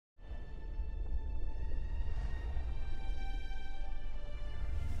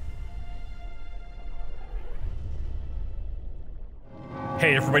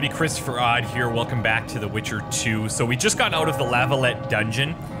Hey everybody, ChristopherOdd here. Welcome back to The Witcher 2. So we just got out of the Lavalette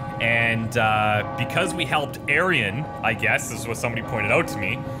dungeon, and because we helped Arian, I guess, this is what somebody pointed out to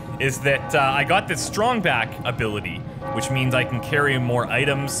me, is that I got this strong back ability, which means I can carry more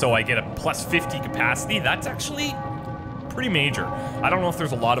items, so I get a plus 50 capacity. That's actually pretty major. I don't know if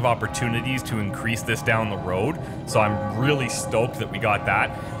there's a lot of opportunities to increase this down the road, so I'm really stoked that we got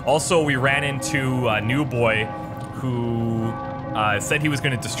that. Also, we ran into a new boy who said he was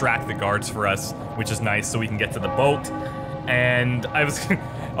going to distract the guards for us, which is nice, so we can get to the boat. And I was,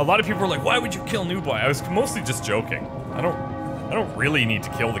 a lot of people were like, "Why would you kill New Boy?" I was mostly just joking. I don't really need to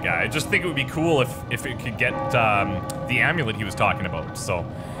kill the guy. I just think it would be cool if it could get the amulet he was talking about. So,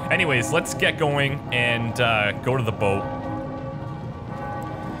 anyways, let's get going and go to the boat.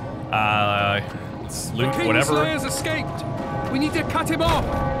 Let's loot the whatever. Kingslayer's escaped. We need to cut him off.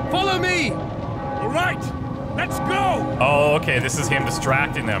 Follow me. All right. Let's go! Oh, okay, this is him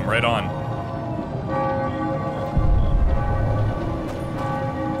distracting them, right on.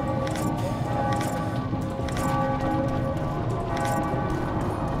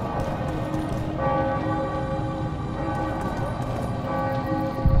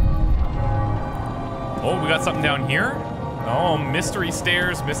 Oh, we got something down here? Oh, mystery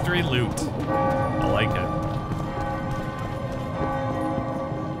stairs, mystery loot. I like it.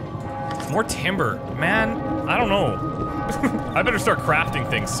 More timber. Man, I don't know. I better start crafting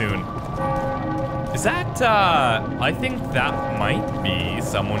things soon. Is that, I think that might be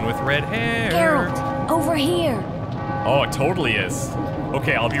someone with red hair. Geralt, over here. Oh, it totally is.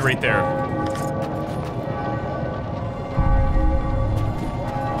 Okay, I'll be right there.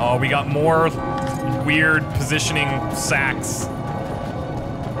 Oh, we got more weird positioning sacks.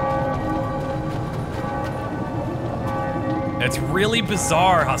 It's really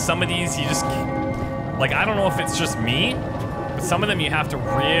bizarre how some of these you just, like, I don't know if it's just me, but some of them you have to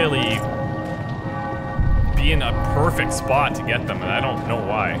really be in a perfect spot to get them, and I don't know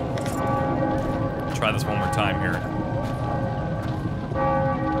why. Try this one more time here.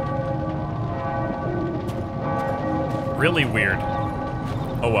 Really weird.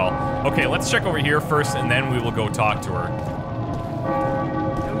 Oh well. Okay, let's check over here first, and then we will go talk to her.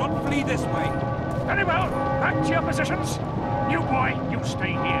 Do not flee this way. Very well. Back to your positions. New Boy, you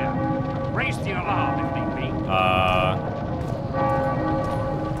stay here. Raise the alarm if need be.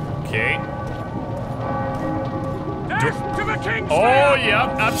 Okay. Death to the Kingslayer! Oh,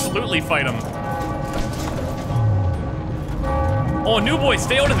 yeah, absolutely fight him. Oh, New Boy,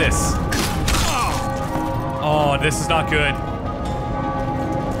 stay out of this. Oh, this is not good.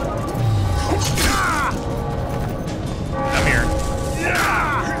 Come here.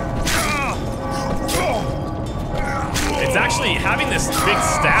 It's actually, having this big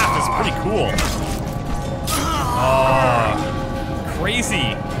staff is pretty cool. Oh,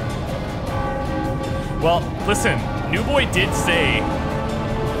 crazy. Well, listen, New Boy did say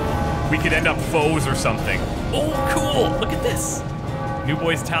we could end up foes or something. Oh, cool, look at this. New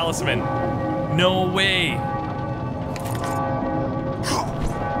Boy's talisman. No way.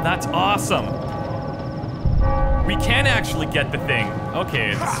 That's awesome. We can actually get the thing.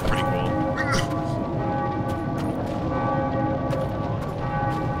 Okay, this is pretty cool.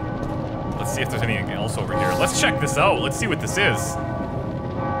 Let's see if there's anything else over here. Let's check this out. Let's see what this is.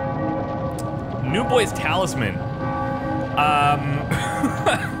 New Boy's talisman.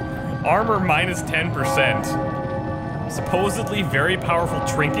 Armor minus 10%. Supposedly very powerful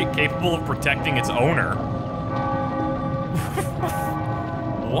trinket capable of protecting its owner.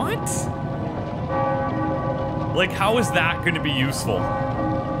 What? Like, how is that going to be useful?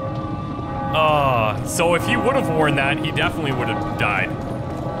 So if he would have worn that, he definitely would have died.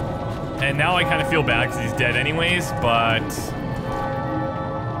 And now I kind of feel bad because he's dead anyways, but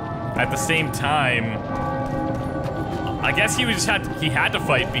at the same time, I guess he had to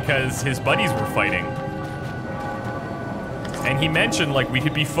fight because his buddies were fighting. And he mentioned, like, we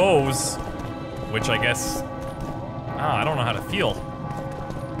could be foes, which I guess, I don't know how to feel.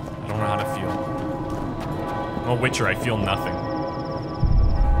 I don't know how to feel. I'm a Witcher, I feel nothing.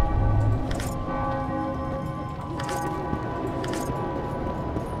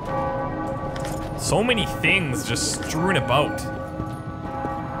 So many things just strewn about.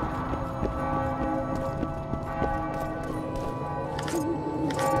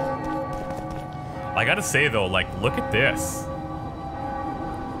 I gotta say though, like, look at this.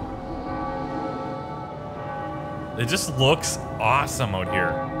 It just looks awesome out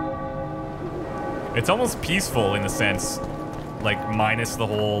here. It's almost peaceful in a sense, like minus the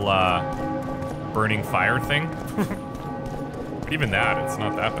whole burning fire thing. But even that, it's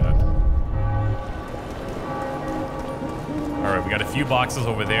not that bad. Alright, we got a few boxes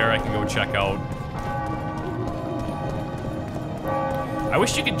over there I can go check out. I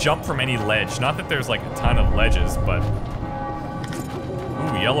wish you could jump from any ledge. Not that there's like a ton of ledges, but...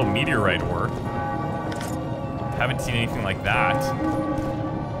 Ooh, yellow meteorite ore. Haven't seen anything like that.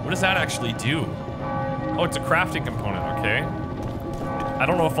 What does that actually do? Oh, it's a crafting component, okay. I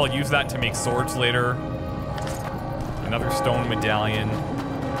don't know if I'll use that to make swords later. Another stone medallion.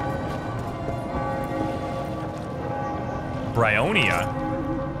 Bryonia.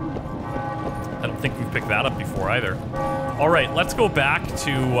 I don't think we've picked that up before either. All right, let's go back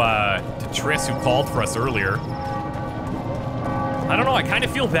to Triss, who called for us earlier. I don't know, I kind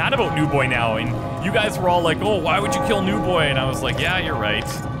of feel bad about New Boy now, and you guys were all like, oh, why would you kill New Boy? And I was like, yeah, you're right.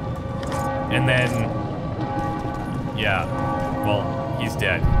 And then, yeah, well, he's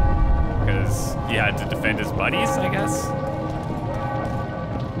dead. Because he had to defend his buddies, I guess?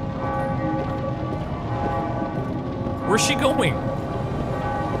 Where's she going?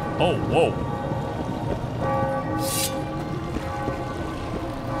 Oh, whoa.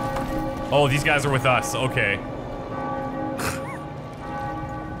 Oh, these guys are with us, okay.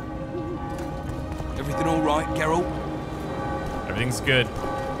 Everything all right, Geralt? Everything's good.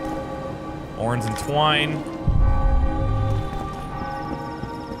 Orange and twine.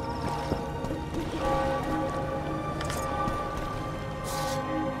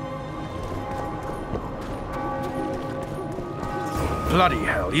 Bloody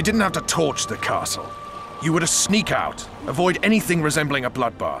hell, you didn't have to torch the castle. You were to sneak out, avoid anything resembling a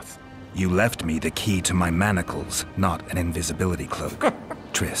bloodbath. You left me the key to my manacles, not an invisibility cloak.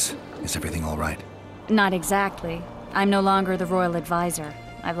 Triss, is everything all right? Not exactly. I'm no longer the royal advisor.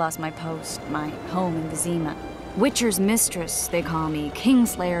 I've lost my post, my home in Vizima. Witcher's mistress, they call me.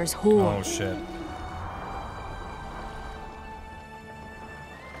 Kingslayer's whore. Oh, shit.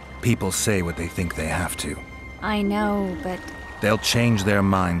 People say what they think they have to. I know, but... They'll change their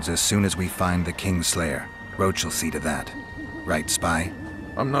minds as soon as we find the Kingslayer. Roach will see to that. Right, spy?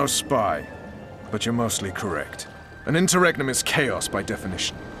 I'm no spy, but you're mostly correct. An interregnum is chaos by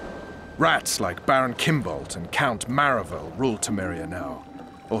definition. Rats like Baron Kimbolt and Count Maravel rule Temeria now,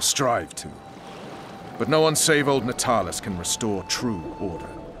 or strive to. But no one save old Natalis can restore true order.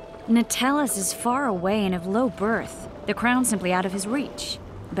 Natalis is far away and of low birth. The crown's simply out of his reach.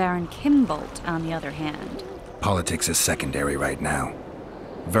 Baron Kimbolt, on the other hand. Politics is secondary right now.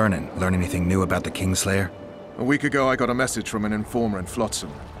 Vernon, learn anything new about the Kingslayer? A week ago, I got a message from an informer in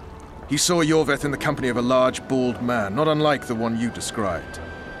Flotsam. He saw Iorveth in the company of a large, bald man, not unlike the one you described.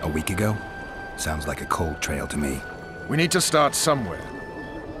 A week ago? Sounds like a cold trail to me. We need to start somewhere.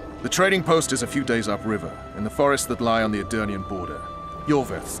 The trading post is a few days upriver, in the forests that lie on the Adernian border.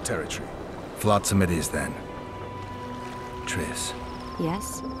 Iorveth's territory. Flotsam it is, then. Triss.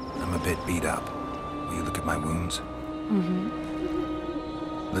 Yes? I'm a bit beat up. Will you look at my wounds?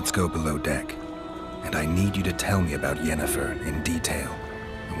 Mm-hmm. Let's go below deck. And I need you to tell me about Yennefer in detail.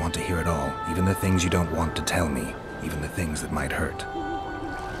 I want to hear it all, even the things you don't want to tell me, even the things that might hurt.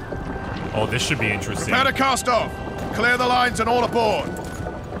 Oh, this should be interesting. Prepare to cast off! Clear the lines and all aboard!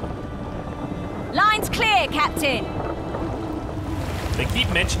 Lines clear, Captain! They keep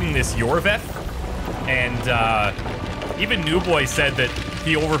mentioning this Iorveth, and even New Boy said that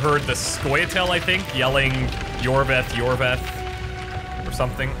he overheard the Scoia'tael, I think, yelling Iorveth, Iorveth, or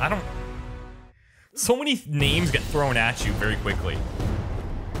something. I don't... So many names get thrown at you very quickly.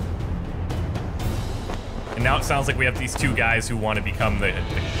 And now it sounds like we have these two guys who want to become the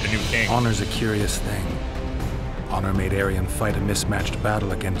new king. Honor's a curious thing. Honor made Arian fight a mismatched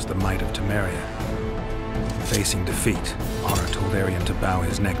battle against the might of Temeria. Facing defeat, Honor told Arian to bow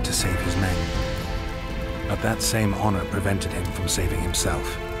his neck to save his men. But that same honor prevented him from saving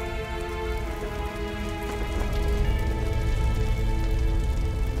himself.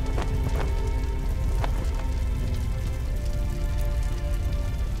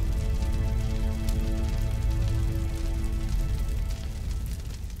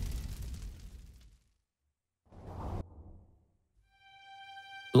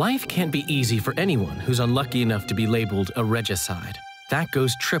 Life can't be easy for anyone who's unlucky enough to be labeled a regicide. That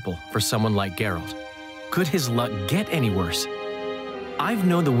goes triple for someone like Geralt. Could his luck get any worse? I've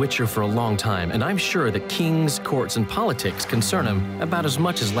known the Witcher for a long time, and I'm sure that kings, courts, and politics concern him about as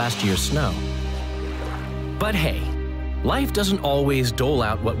much as last year's snow. But hey, life doesn't always dole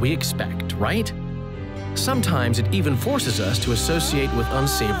out what we expect, right? Sometimes it even forces us to associate with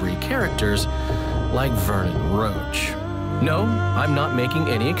unsavory characters like Vernon Roach. No, I'm not making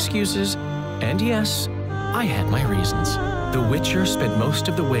any excuses, and yes, I had my reasons. The Witcher spent most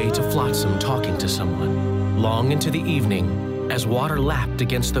of the way to Flotsam talking to someone. Long into the evening, As water lapped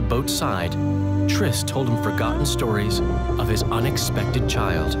against the boat's side, Triss told him forgotten stories of his unexpected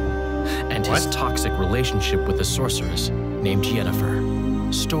child and his toxic relationship with a sorceress named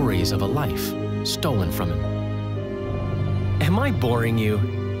Yennefer. Stories of a life stolen from him. Am I boring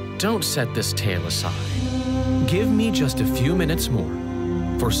you? Don't set this tale aside. Give me just a few minutes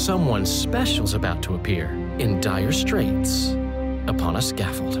more, for someone special's about to appear in dire straits upon a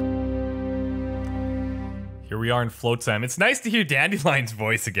scaffold. Here we are in float time. It's nice to hear Dandelion's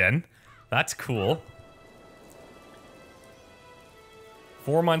voice again. That's cool.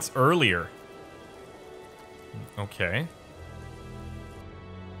 4 months earlier. Okay.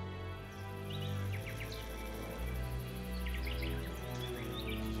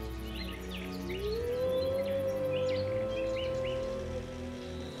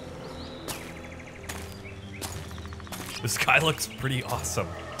 This guy looks pretty awesome.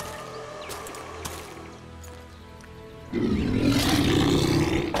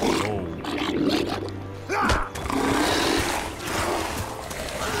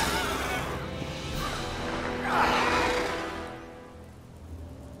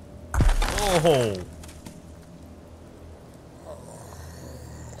 Oh.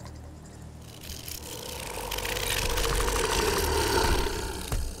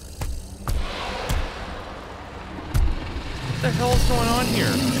 What the hell is going on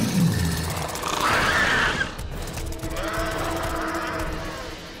here?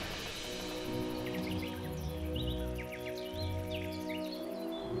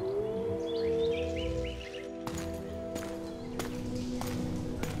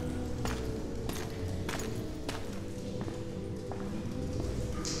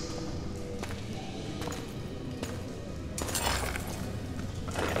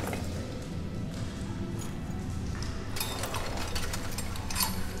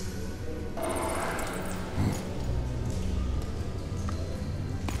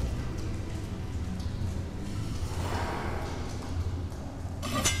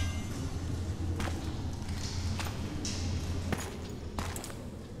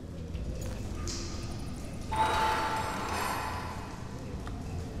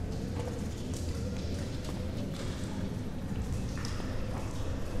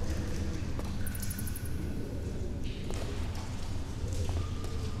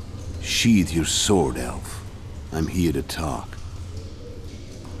 Sheathe your sword, elf. I'm here to talk.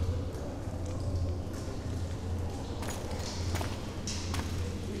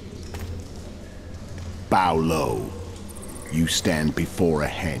 Bow low. You stand before a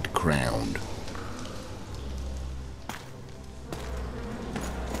head crowned.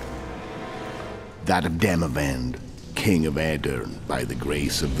 That of Demavend, king of Aedirn, by the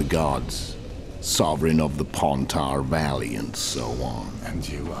grace of the gods, sovereign of the Pontar Valley, and so on. And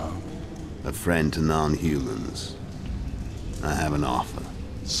you are? A friend to non-humans. I have an offer.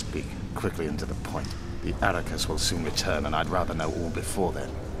 Speak quickly and to the point. The Arrakis will soon return, and I'd rather know all before then.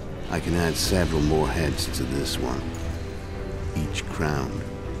 I can add several more heads to this one. Each crowned.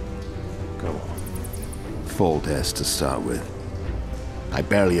 Go on. Foltest to start with. I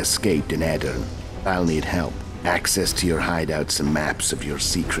barely escaped in Aedirn. I'll need help. Access to your hideouts and maps of your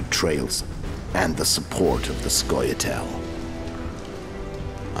secret trails. And the support of the Scoia'tael.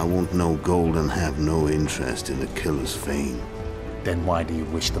 I want no gold and have no interest in the killer's fame. Then why do you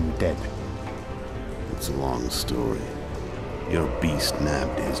wish them dead? It's a long story. Your beast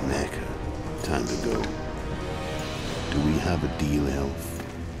nabbed his necker. Time to go. Do we have a deal, elf?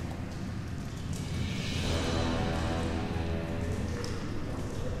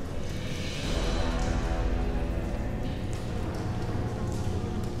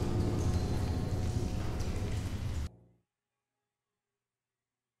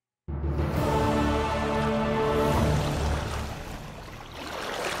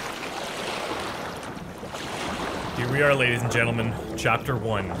 Here we are, ladies and gentlemen, chapter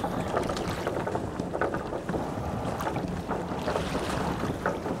 1.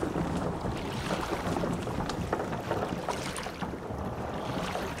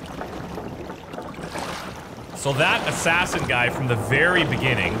 So that assassin guy from the very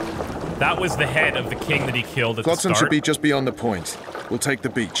beginning, that was the head of the king that he killed at the Flotsam start. should be just beyond the point. We'll take the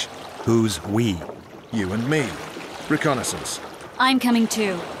beach. Who's we? You and me. Reconnaissance. I'm coming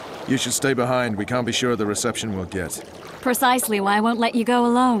too. You should stay behind. We can't be sure of the reception we'll get. Precisely why I won't let you go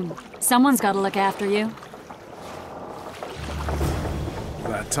alone. Someone's got to look after you.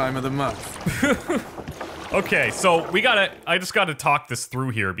 That time of the month. Okay, so I just gotta talk this through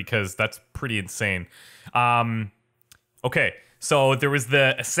here because that's pretty insane. Okay, so there was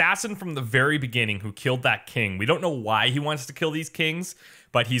the assassin from the very beginning who killed that king. We don't know why he wants to kill these kings,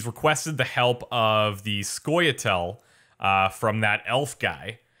 but he's requested the help of the Scoia'tael from that elf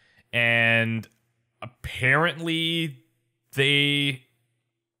guy. And apparently they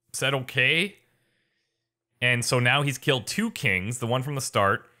said okay. And so now he's killed 2 kings, the one from the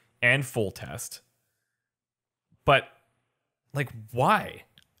start and Foltest. But, like, why?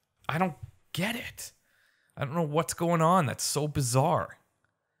 I don't get it. I don't know what's going on. That's so bizarre.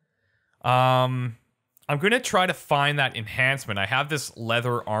 I'm going to try to find that enhancement. I have this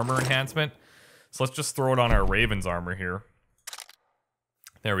leather armor enhancement. So let's just throw it on our Raven's armor here.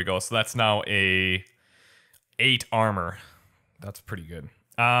 There we go. So that's now a 8 armor. That's pretty good.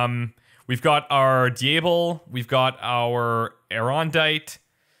 We've got our Diable. We've got our Arondite.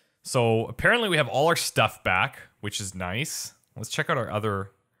 So apparently we have all our stuff back, which is nice. Let's check out our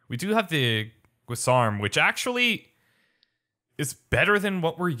other... We do have the Guisarm, which actually is better than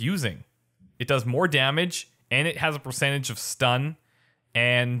what we're using. It does more damage, and it has a percentage of stun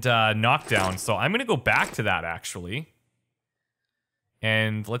and knockdown. So I'm going to go back to that, actually.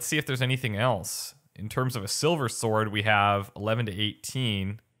 And let's see if there's anything else. In terms of a silver sword, we have 11 to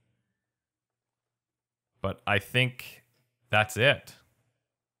 18. But I think that's it.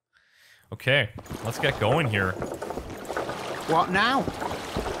 Okay, let's get going here. What now?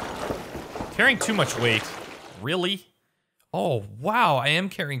 Carrying too much weight. Really? Oh, wow, I am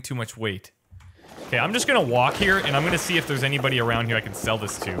carrying too much weight. Okay, I'm just gonna walk here, and I'm gonna see if there's anybody around here I can sell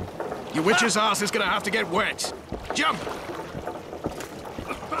this to. Your witch's ass is gonna have to get wet. Jump!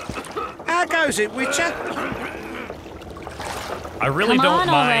 How goes it, Witcher? I really Come don't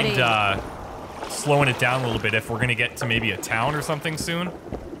on mind slowing it down a little bit if we're gonna get to maybe a town or something soon.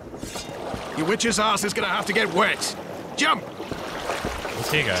 Your witch's ass is gonna have to get wet. Jump!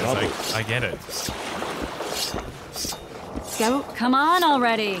 Okay, guys, I get it. Go. Come on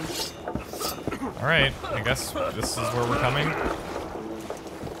already. Alright, I guess this is where we're coming.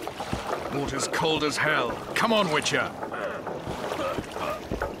 Water's cold as hell. Come on, Witcher.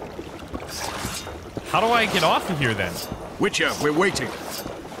 How do I get off of here then? Witcher, we're waiting.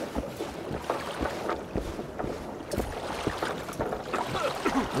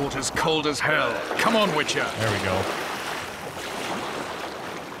 Water's cold as hell. Come on, Witcher. There we go.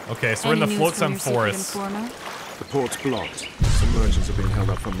 Okay, so we're in the Flotsam Forest. The port's blocked. Some merchants have been held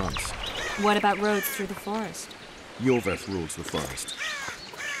up for months. What about roads through the forest? Iorveth rules the forest.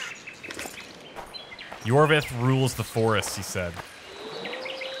 Iorveth rules the forest, he said.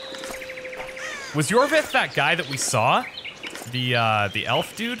 Was Iorveth that guy that we saw? The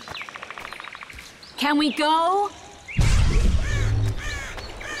elf dude? Can we go?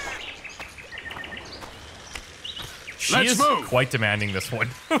 She is quite demanding, this one.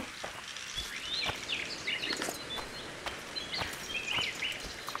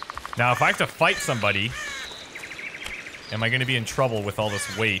 Now, if I have to fight somebody, am I going to be in trouble with all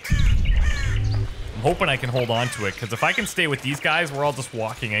this weight? I'm hoping I can hold on to it, because if I can stay with these guys, we're all just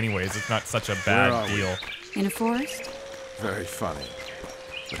walking anyways. It's not such a bad deal. In a forest? Very funny.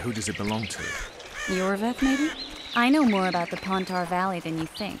 But who does it belong to? Iorveth, maybe? I know more about the Pontar Valley than you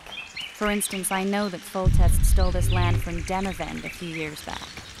think. For instance, I know that Foltest stole this land from Demavend a few years back.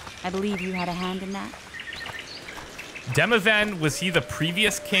 I believe you had a hand in that? Demavend, was he the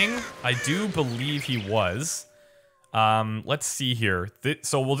previous king? I do believe he was. Let's see here.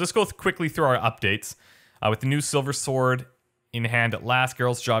 So we'll just go quickly through our updates. With the new silver sword in hand at last,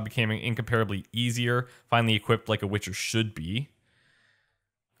 Geralt's job became incomparably easier. Finally equipped like a witcher should be.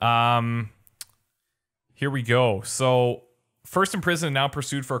 Here we go. So, first in prison and now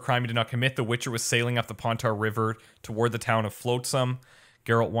pursued for a crime he did not commit, the witcher was sailing up the Pontar River toward the town of Flotsam.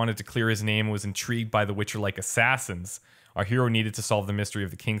 Geralt wanted to clear his name and was intrigued by the witcher-like assassins. Our hero needed to solve the mystery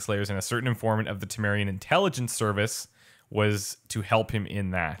of the Kingslayers, and a certain informant of the Temerian intelligence service was to help him in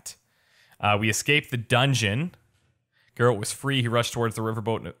that. We escaped the dungeon. Geralt was free. He rushed towards the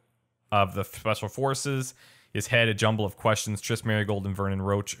riverboat of the special forces. His head a jumble of questions. Triss Marigold and Vernon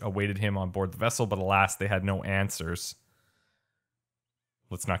Roach awaited him on board the vessel, but alas, they had no answers.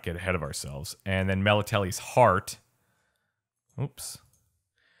 Let's not get ahead of ourselves. And then Melitelli's heart. Oops.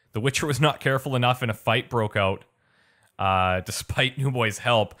 The Witcher was not careful enough and a fight broke out. Despite New Boy's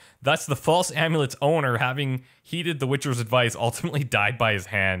help. Thus, the false amulet's owner, having heeded the Witcher's advice, ultimately died by his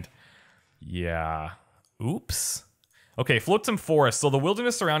hand. Yeah. Oops. Okay, Flotsam Forest. So the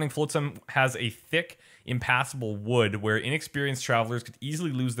wilderness surrounding Flotsam has a thick, impassable wood where inexperienced travelers could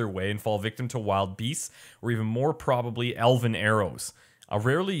easily lose their way and fall victim to wild beasts, or even more probably, elven arrows. A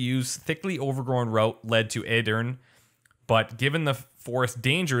rarely used, thickly overgrown route led to Aedirn, but given the forest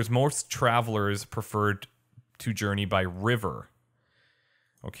dangers, most travelers preferred to journey by river.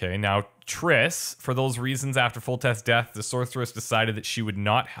 Okay, now Triss, for those reasons, after Foltest's death, the sorceress decided that she would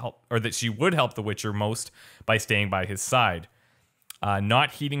not help, or that she would help the Witcher most by staying by his side.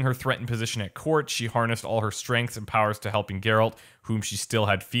 Not heeding her threatened position at court, she harnessed all her strengths and powers to helping Geralt, whom she still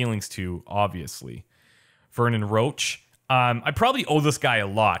had feelings to, obviously. Vernon Roach. I probably owe this guy a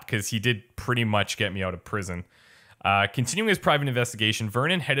lot, because he did pretty much get me out of prison. Continuing his private investigation,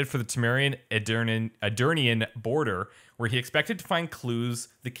 Vernon headed for the Temerian-Aedirnian border, where he expected to find clues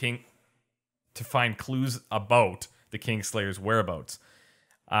about the Kingslayer's whereabouts.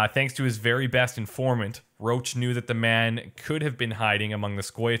 Thanks to his very best informant, Roach knew that the man could have been hiding among the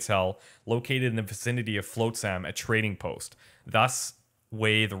Scoia'tael, located in the vicinity of Flotsam, a trading post. Thus,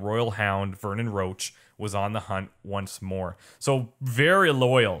 the royal hound, Vernon Roach, was on the hunt once more. So, very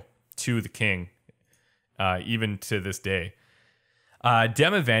loyal to the king, even to this day.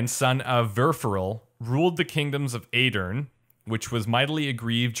 Demavend, son of Verferil, ruled the kingdoms of Aedirn, which was mightily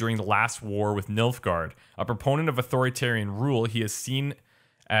aggrieved during the last war with Nilfgaard. A proponent of authoritarian rule, he is seen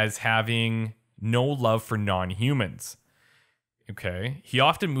as having no love for non-humans. Okay. He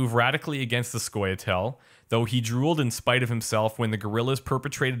often moved radically against the Scoia'tael, though he drooled in spite of himself when the guerrillas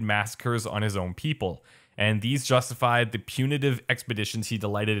perpetrated massacres on his own people, and these justified the punitive expeditions he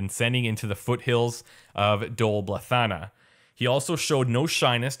delighted in sending into the foothills of Dol Blathana. He also showed no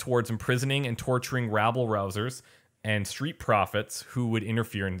shyness towards imprisoning and torturing rabble-rousers and street prophets who would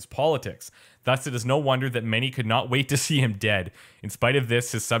interfere in his politics. Thus, it is no wonder that many could not wait to see him dead. In spite of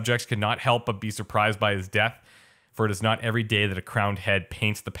this, his subjects could not help but be surprised by his death, for it is not every day that a crowned head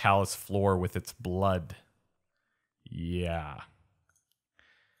paints the palace floor with its blood. Yeah.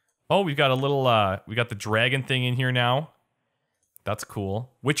 Oh, we've got a little, we got the dragon thing in here now. That's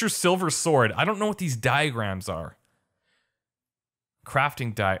cool. Witcher's silver sword. I don't know what these diagrams are.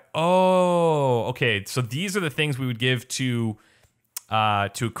 Crafting die. Oh, okay. So these are the things we would give to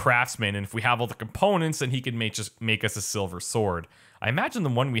a craftsman, and if we have all the components, then he can make us a silver sword. I imagine the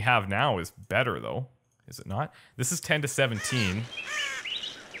one we have now is better, though. Is it not? This is 10 to 17.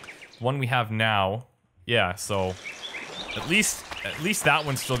 The one we have now, yeah. So at least that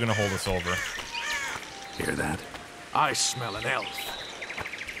one's still gonna hold us over. Hear that? I smell an elf.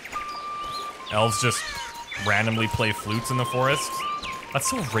 Elves just randomly play flutes in the forest? That's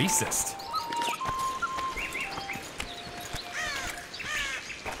so racist.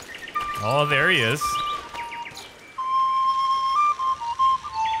 Oh, there he is.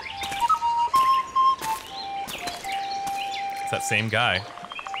 It's that same guy.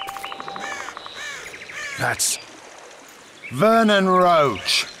 That's Vernon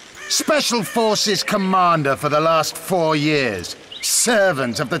Roach, Special Forces Commander for the last 4 years,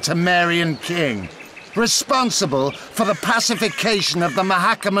 servant of the Temerian King, responsible for the pacification of the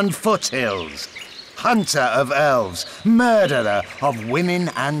Mahakaman foothills, hunter of elves, murderer of women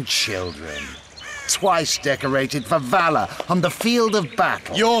and children, twice decorated for valor on the field of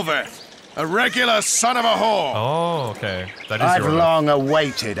battle. Iorveth, a regular son of a whore. Oh, okay. That is I've Iorveth. long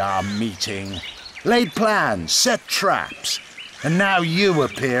awaited our meeting, laid plans, set traps, and now you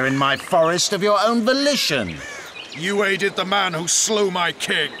appear in my forest of your own volition. You aided the man who slew my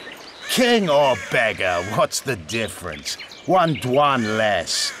king. King or beggar, what's the difference? One dwan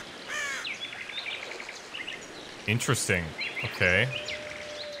less. Interesting. Okay.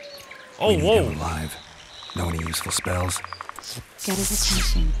 Oh, We need whoa. him alive. Know any useful spells? Get his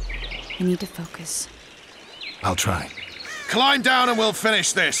attention. We need to focus. I'll try. Climb down and we'll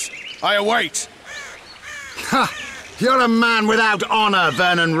finish this. I await. Ha! You're a man without honor,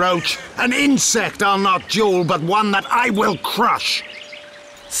 Vernon Roach. An insect I'll not duel, but one that I will crush.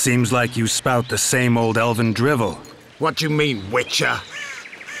 Seems like you spout the same old elven drivel. What do you mean, Witcher?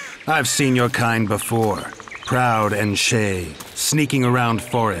 I've seen your kind before. Proud and shay, sneaking around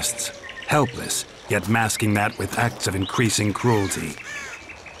forests. Helpless, yet masking that with acts of increasing cruelty.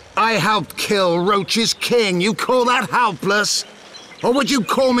 I helped kill Roach's king. You call that helpless? Or would you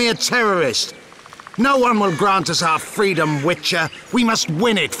call me a terrorist? No one will grant us our freedom, Witcher. We must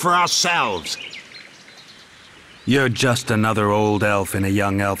win it for ourselves. You're just another old elf in a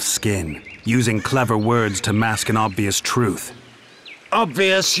young elf's skin, using clever words to mask an obvious truth.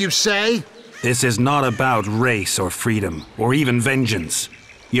 Obvious, you say? This is not about race or freedom, or even vengeance.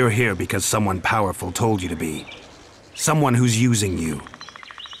 You're here because someone powerful told you to be. Someone who's using you.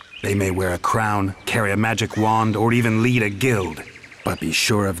 They may wear a crown, carry a magic wand, or even lead a guild. But be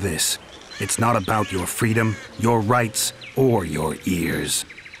sure of this. It's not about your freedom, your rights, or your ears.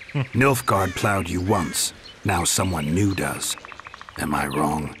 Nilfgaard plowed you once. Now someone new does. Am I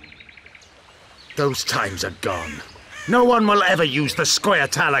wrong? Those times are gone. No one will ever use the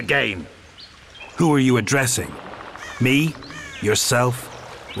Scoia'tael again. Who are you addressing? Me? Yourself?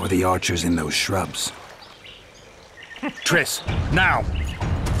 Or the archers in those shrubs? Triss, now!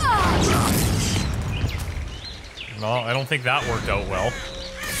 No, I don't think that worked out well.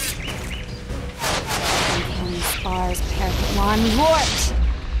 Spars, parapet lawn, warped!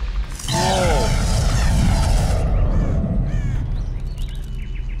 Oh!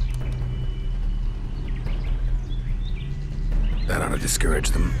 That ought to discourage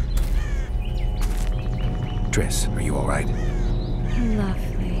them. Triss, are you alright?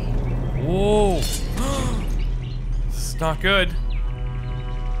 Lovely. Whoa! This is not good.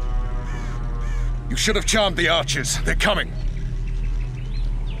 You should have charmed the archers. They're coming.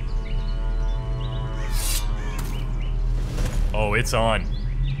 Oh, it's on.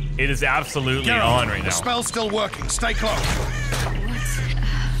 It is absolutely Geralt, on right now. The spell's still working. Stay close. What's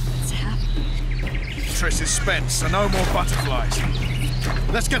happening? Triss is spent, so no more butterflies.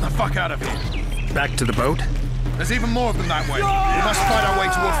 Let's get the fuck out of here. Back to the boat? There's even more of them that way. We must find our way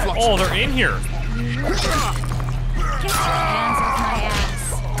toward Flotsam. Oh, they're in here. Get your hands off my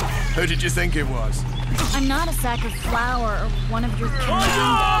ass. Who did you think it was? I'm not a sack of flour or one of your commandos.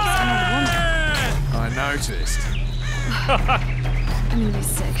 I'm a woman. I noticed. I'm gonna be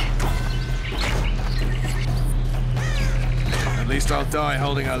sick. At least I'll die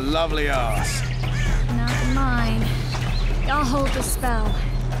holding a lovely ass. Not mine. I'll hold the spell.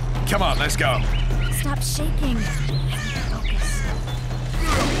 Come on, let's go. Stop shaking. Focus.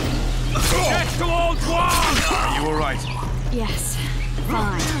 Catch the old one! Are you alright? Yes.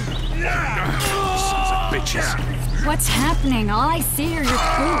 Fine. Sons of bitches. What's happening? All I see are your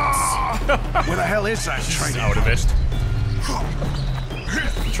boots. Where the hell is that She's traitor? out of it.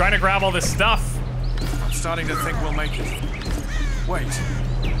 I'm trying to grab all this stuff. I'm starting to think we'll make it. Wait.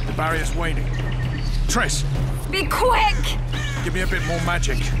 The barrier's waning. Triss, Be quick! give me a bit more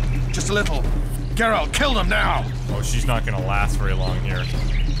magic. Just a little. Geralt, kill them now! Oh, she's not gonna last very long here.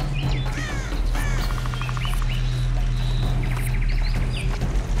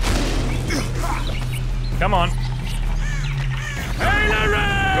 Come on. Hey, Larry!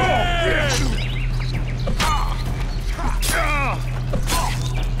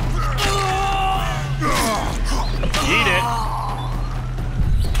 Eat it.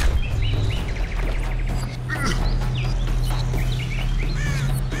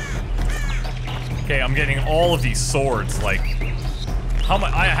 Okay, I'm getting all of these swords. Like, how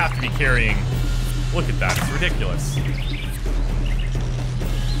much I have to be carrying? Look at that, it's ridiculous.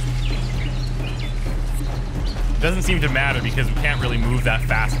 It doesn't seem to matter because we can't really move that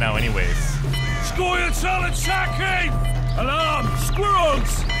fast now anyways. Scoia'tael and sacking! Alarm!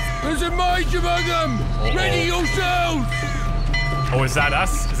 Squirrels! There's a mage among them! Uh-oh. Ready yourselves! Oh, is that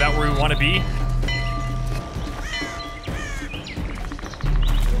us? Is that where we want to be?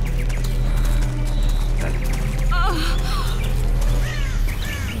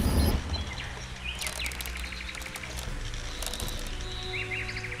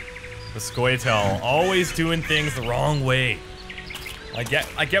 The Scoia'tael always doing things the wrong way. I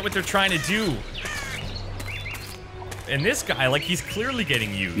get what they're trying to do. And this guy, like, he's clearly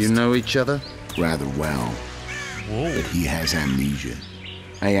getting used. You know each other? Rather well. Whoa. But he has amnesia.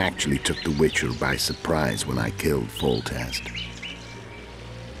 I actually took the Witcher by surprise when I killed Foltest.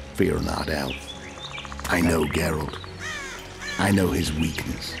 Fear not, Elf. I know Geralt. I know his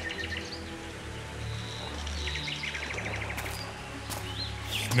weakness.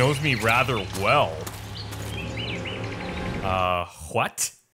 Knows me rather well. What?